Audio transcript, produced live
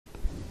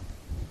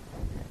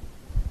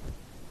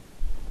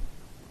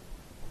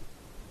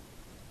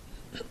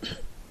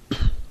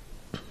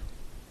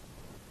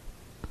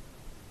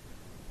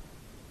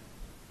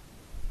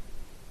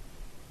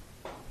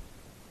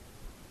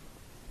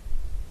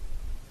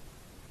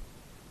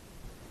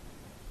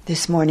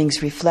This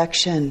morning's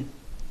reflection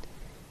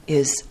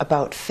is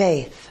about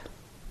faith,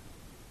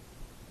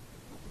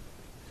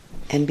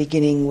 and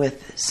beginning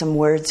with some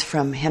words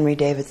from Henry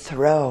David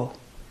Thoreau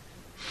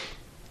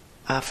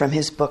from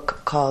his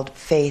book called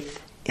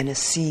Faith in a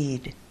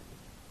Seed.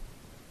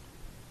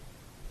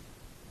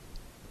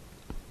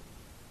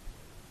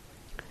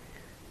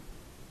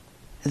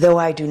 Though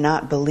I do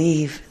not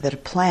believe that a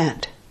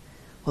plant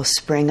will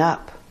spring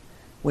up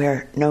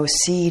where no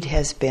seed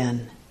has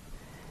been,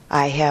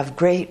 I have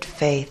great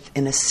faith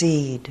in a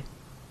seed.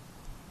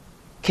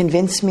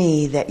 Convince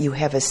me that you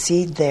have a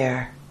seed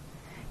there,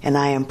 and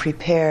I am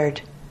prepared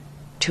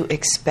to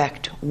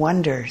expect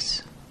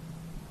wonders.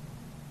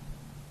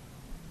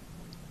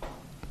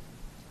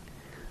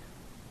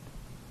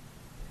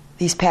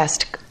 These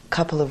past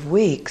couple of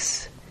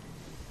weeks,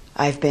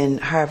 I've been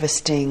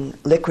harvesting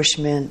licorice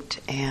mint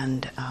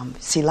and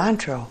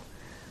cilantro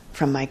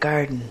from my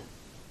garden.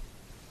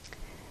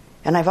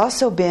 And I've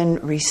also been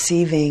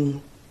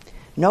receiving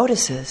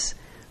notices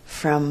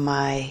from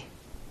my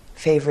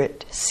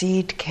favorite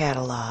seed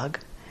catalog,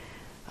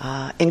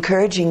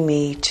 encouraging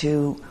me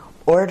to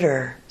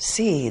order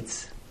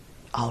seeds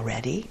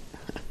already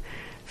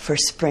for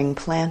spring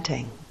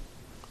planting.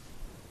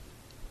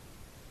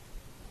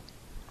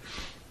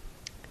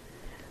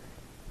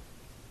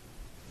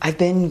 I've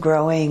been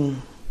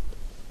growing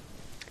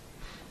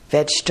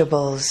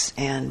vegetables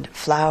and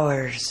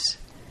flowers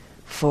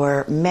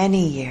for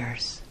many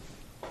years.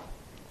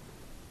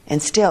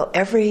 And still,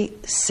 every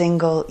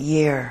single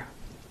year,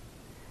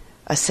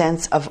 a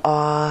sense of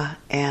awe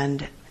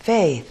and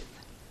faith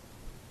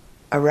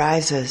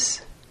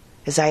arises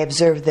as I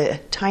observe the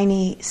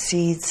tiny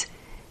seeds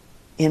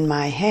in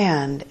my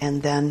hand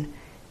and then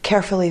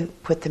carefully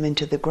put them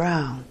into the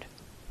ground.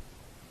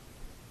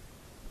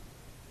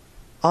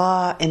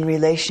 Awe in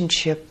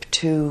relationship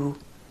to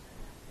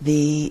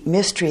the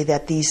mystery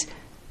that these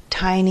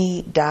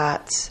tiny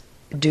dots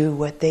do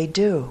what they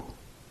do.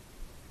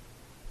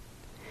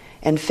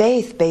 And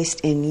faith based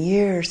in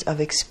years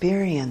of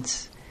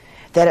experience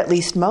that at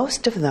least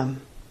most of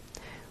them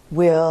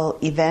will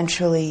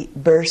eventually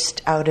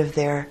burst out of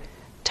their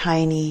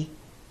tiny,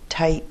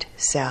 tight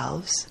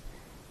selves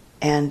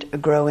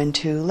and grow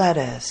into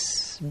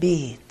lettuce,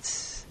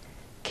 beets,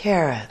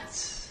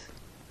 carrots,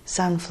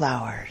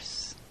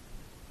 sunflowers,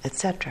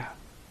 etc.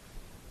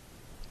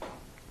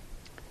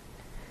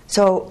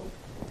 So,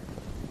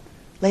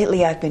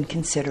 lately I've been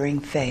considering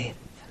faith.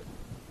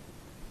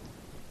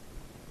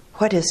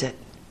 What is it?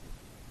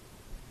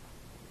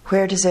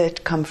 Where does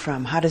it come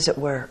from? How does it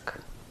work?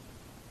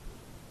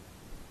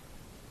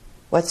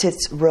 What's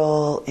its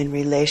role in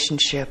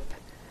relationship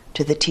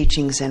to the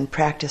teachings and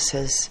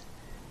practices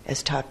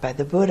as taught by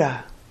the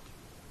Buddha?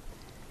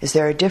 Is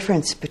there a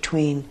difference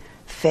between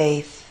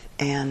faith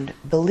and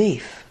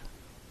belief?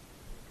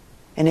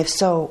 And if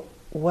so,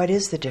 what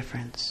is the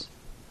difference?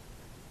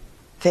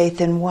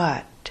 Faith in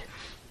what?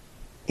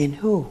 In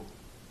who?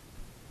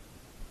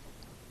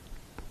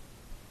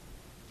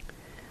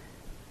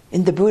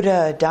 In the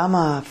Buddha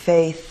Dhamma,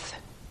 faith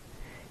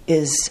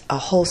is a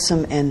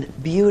wholesome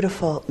and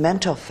beautiful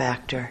mental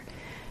factor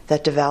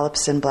that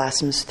develops and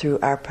blossoms through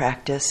our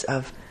practice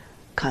of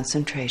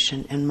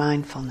concentration and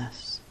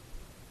mindfulness.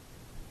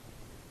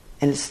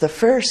 And it's the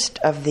first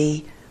of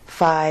the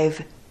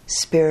 5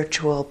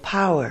 spiritual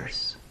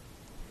powers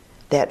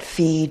that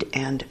feed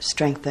and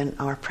strengthen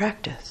our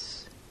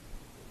practice.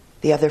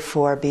 The other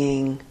 4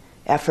 being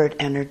effort,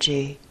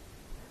 energy,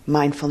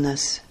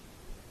 mindfulness,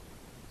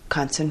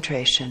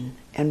 concentration,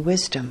 and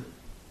wisdom.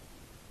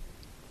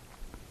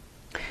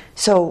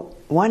 So,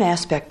 one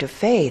aspect of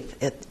faith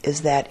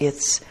is that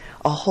it's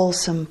a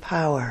wholesome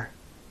power,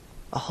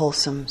 a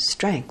wholesome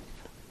strength.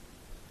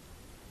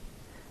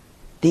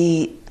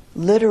 The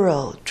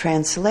literal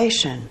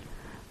translation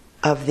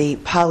of the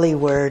Pali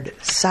word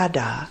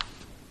saddha,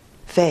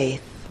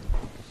 faith,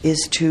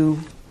 is to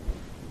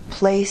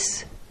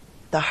place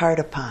the heart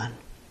upon.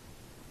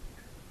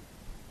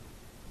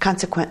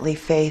 Consequently,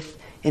 faith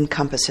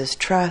encompasses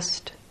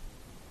trust,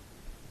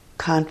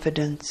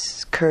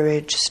 confidence,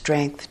 courage,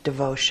 strength,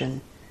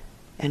 devotion,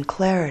 and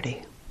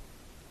clarity.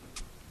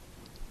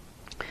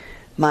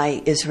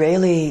 My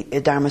Israeli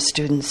Dharma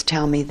students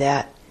tell me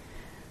that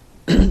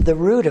the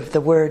root of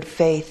the word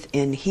faith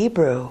in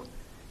Hebrew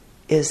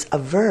is a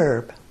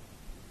verb.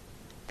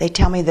 They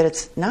tell me that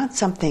it's not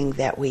something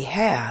that we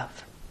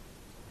have,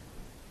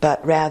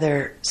 but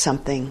rather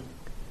something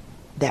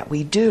that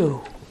we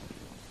do.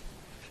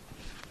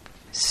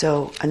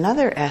 So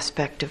another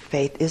aspect of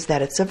faith is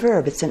that it's a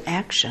verb, it's an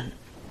action.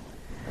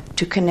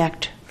 To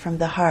connect from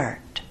the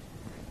heart,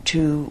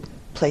 to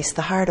place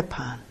the heart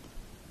upon.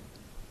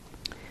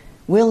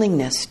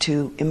 Willingness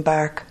to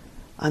embark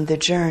on the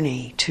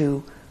journey,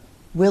 to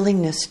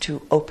willingness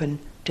to open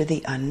to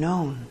the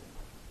unknown.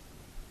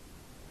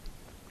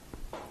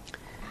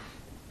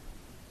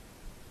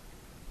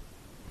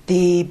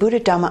 The Buddha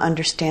Dhamma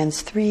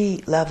understands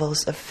 3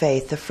 levels of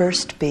faith, the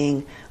first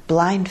being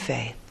blind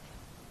faith,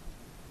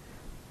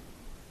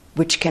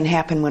 which can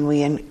happen when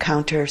we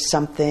encounter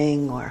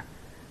something or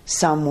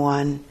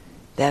someone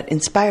that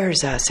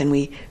inspires us and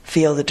we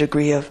feel the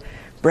degree of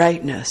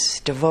brightness,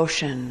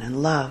 devotion,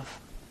 and love.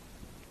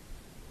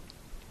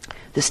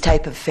 This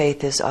type of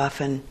faith is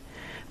often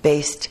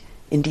based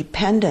in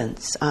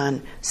dependence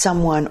on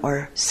someone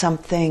or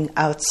something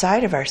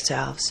outside of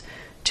ourselves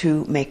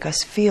to make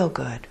us feel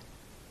good.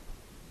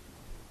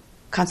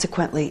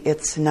 Consequently,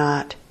 it's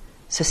not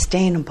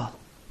sustainable,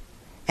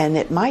 and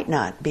it might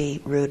not be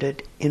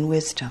rooted in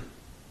wisdom.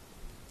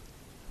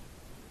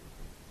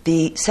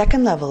 The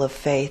second level of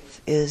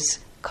faith is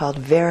called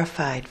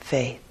verified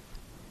faith,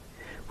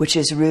 which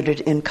is rooted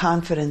in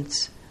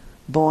confidence,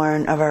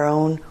 born of our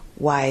own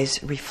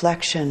wise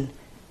reflection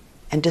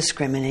and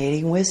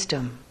discriminating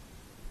wisdom.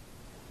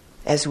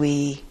 As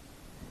we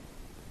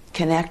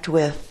connect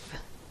with,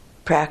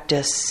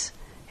 practice,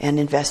 and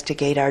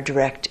investigate our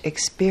direct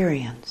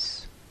experience.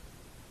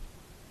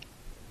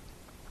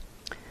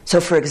 So,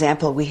 for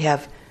example, we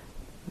have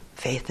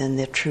faith in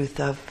the truth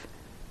of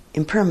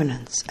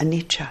impermanence,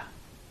 anicca.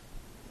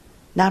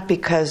 Not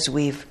because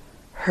we've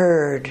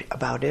heard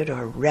about it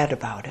or read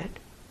about it,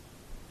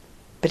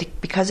 but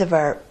because of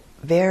our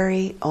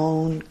very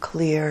own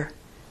clear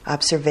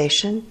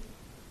observation,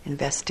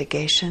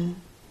 investigation,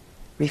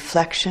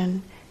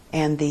 reflection,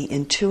 and the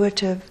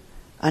intuitive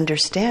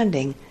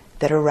understanding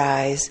that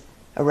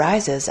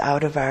arises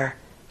out of our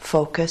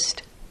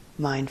focused,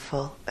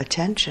 mindful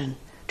attention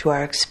to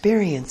our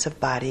experience of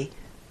body,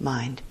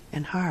 mind,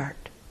 and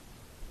heart.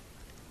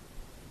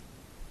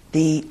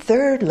 The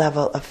third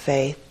level of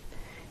faith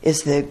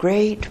is the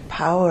great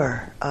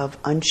power of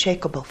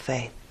unshakable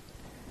faith,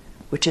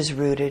 which is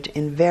rooted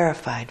in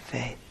verified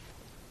faith.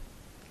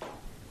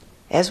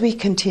 As we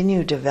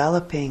continue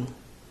developing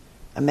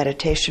a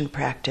meditation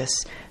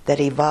practice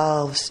that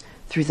evolves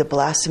through the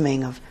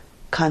blossoming of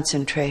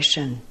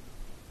concentration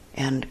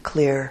and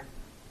clear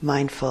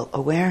mindful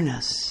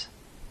awareness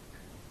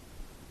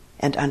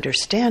and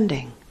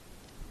understanding,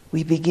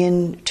 we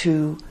begin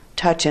to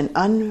touch an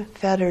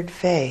unfettered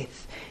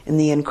faith in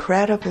the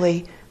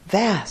incredibly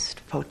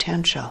vast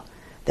potential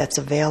that's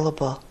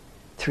available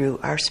through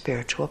our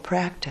spiritual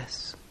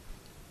practice.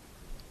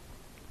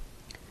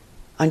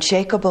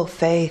 Unshakable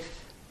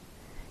faith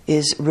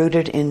is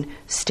rooted in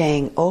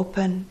staying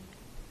open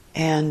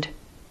and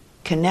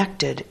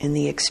connected in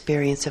the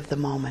experience of the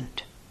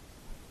moment.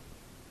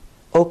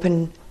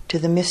 Open to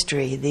the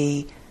mystery,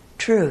 the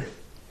truth,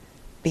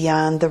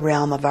 beyond the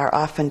realm of our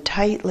often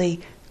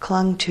tightly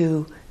clung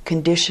to,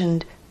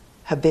 conditioned,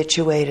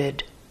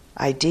 habituated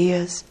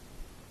ideas,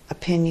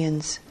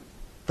 opinions,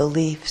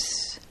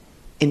 beliefs,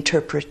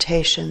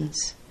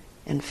 interpretations,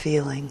 and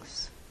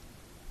feelings.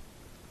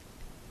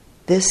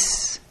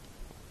 This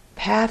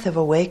path of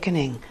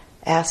awakening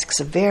asks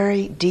a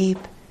very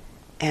deep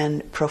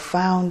and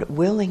profound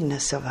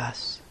willingness of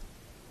us.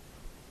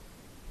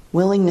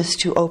 Willingness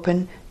to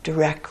open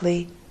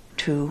directly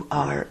to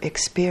our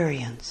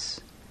experience,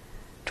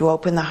 to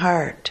open the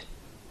heart,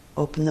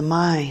 open the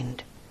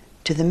mind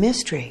to the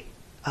mystery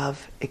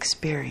of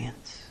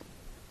experience.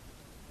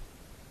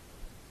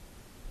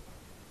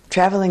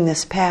 Traveling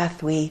this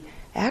path, we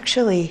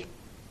actually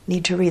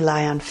need to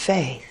rely on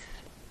faith.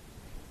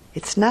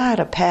 It's not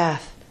a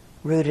path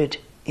rooted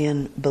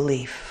in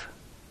belief.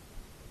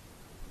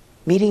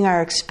 Meeting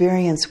our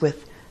experience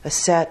with a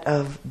set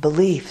of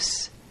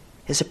beliefs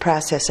is a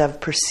process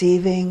of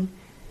perceiving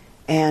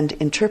and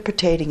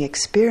interpreting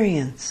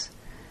experience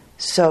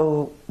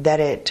so that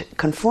it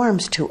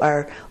conforms to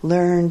our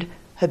learned,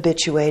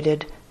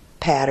 habituated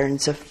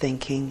patterns of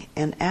thinking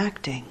and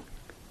acting,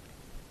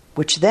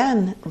 which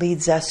then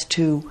leads us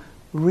to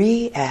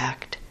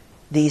react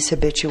these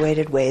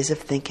habituated ways of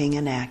thinking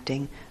and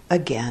acting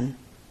again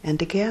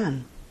and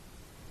again.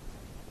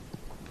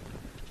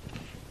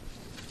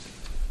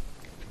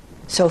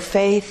 So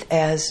faith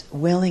as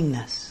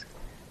willingness,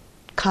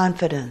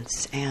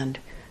 confidence, and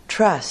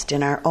trust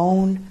in our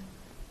own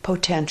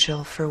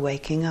potential for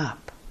waking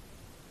up,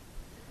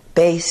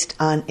 based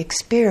on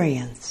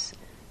experience,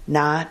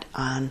 not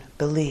on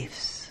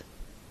beliefs.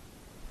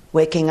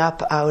 Waking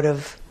up out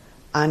of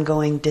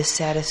ongoing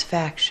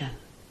dissatisfaction,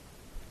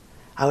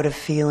 out of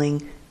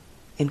feeling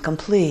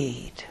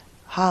incomplete,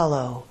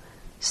 hollow,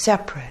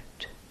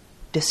 separate,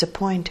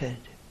 disappointed.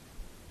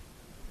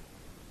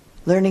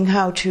 Learning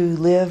how to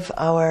live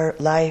our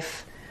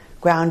life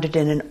grounded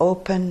in an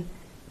open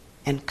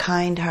and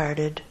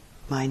kind-hearted,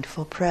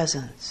 mindful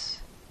presence.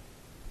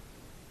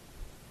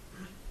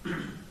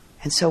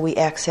 And so we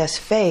access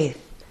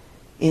faith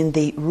in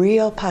the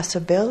real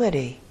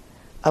possibility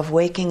of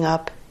waking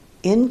up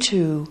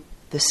into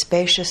the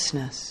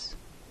spaciousness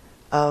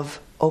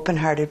of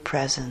open-hearted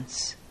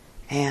presence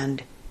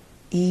and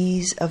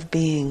ease of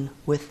being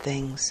with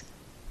things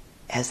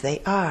as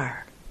they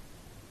are,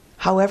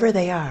 however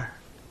they are,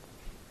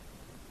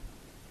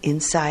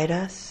 inside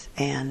us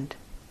and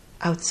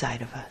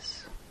outside of us.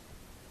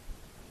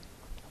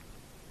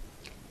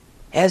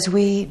 As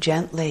we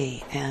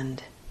gently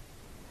and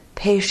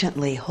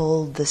patiently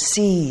hold the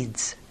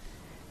seeds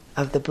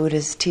of the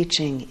Buddha's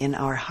teaching in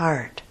our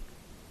heart,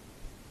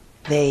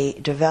 they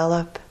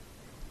develop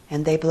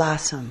and they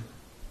blossom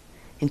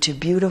into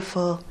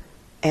beautiful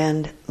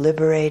and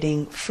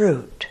liberating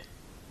fruit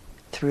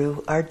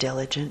through our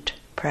diligent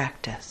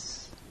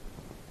practice.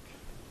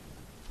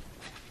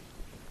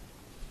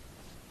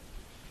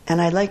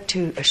 And I'd like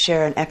to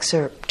share an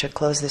excerpt to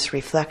close this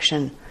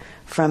reflection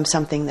from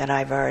something that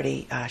I've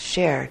already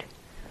shared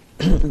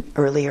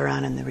earlier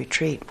on in the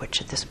retreat,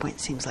 which at this point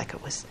seems like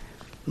it was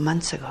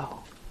months ago.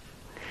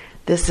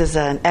 This is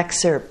an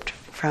excerpt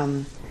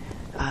from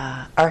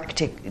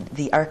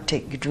the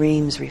Arctic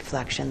Dreams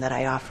reflection that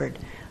I offered,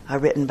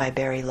 written by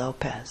Barry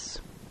Lopez.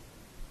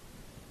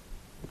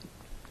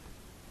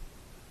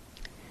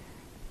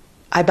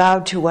 I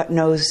bowed to what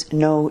knows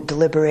no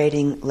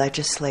deliberating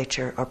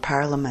legislature or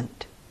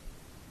parliament,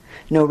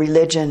 no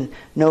religion,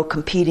 no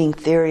competing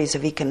theories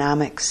of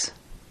economics,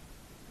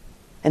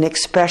 an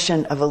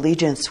expression of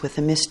allegiance with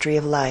the mystery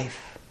of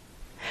life.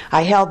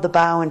 I held the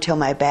bow until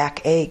my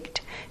back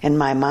ached and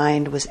my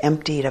mind was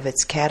emptied of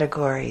its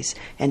categories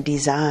and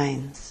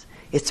designs,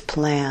 its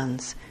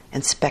plans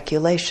and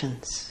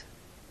speculations.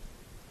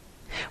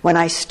 When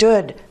I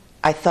stood,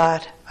 I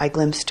thought I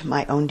glimpsed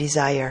my own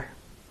desire.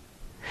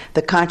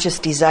 The conscious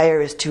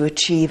desire is to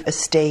achieve a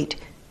state,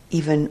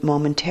 even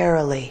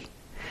momentarily,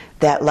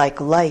 that like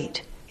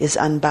light is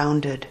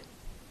unbounded,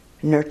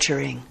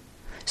 nurturing,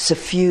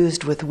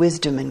 suffused with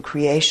wisdom and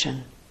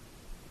creation.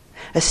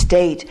 A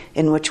state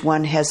in which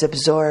one has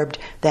absorbed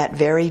that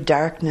very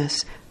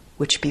darkness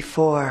which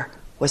before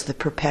was the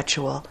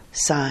perpetual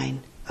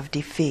sign of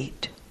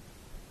defeat.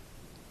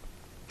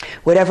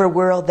 Whatever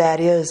world that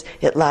is,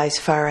 it lies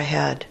far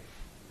ahead.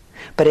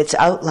 But its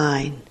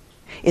outline,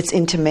 its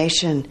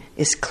intimation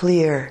is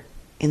clear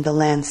in the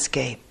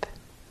landscape.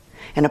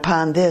 And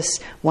upon this,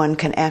 one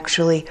can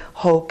actually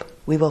hope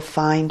we will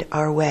find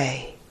our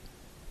way.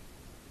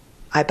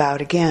 I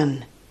bowed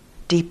again,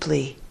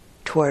 deeply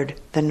toward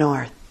the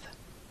north.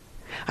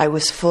 I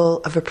was full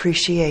of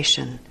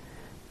appreciation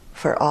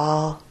for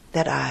all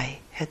that I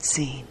had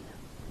seen.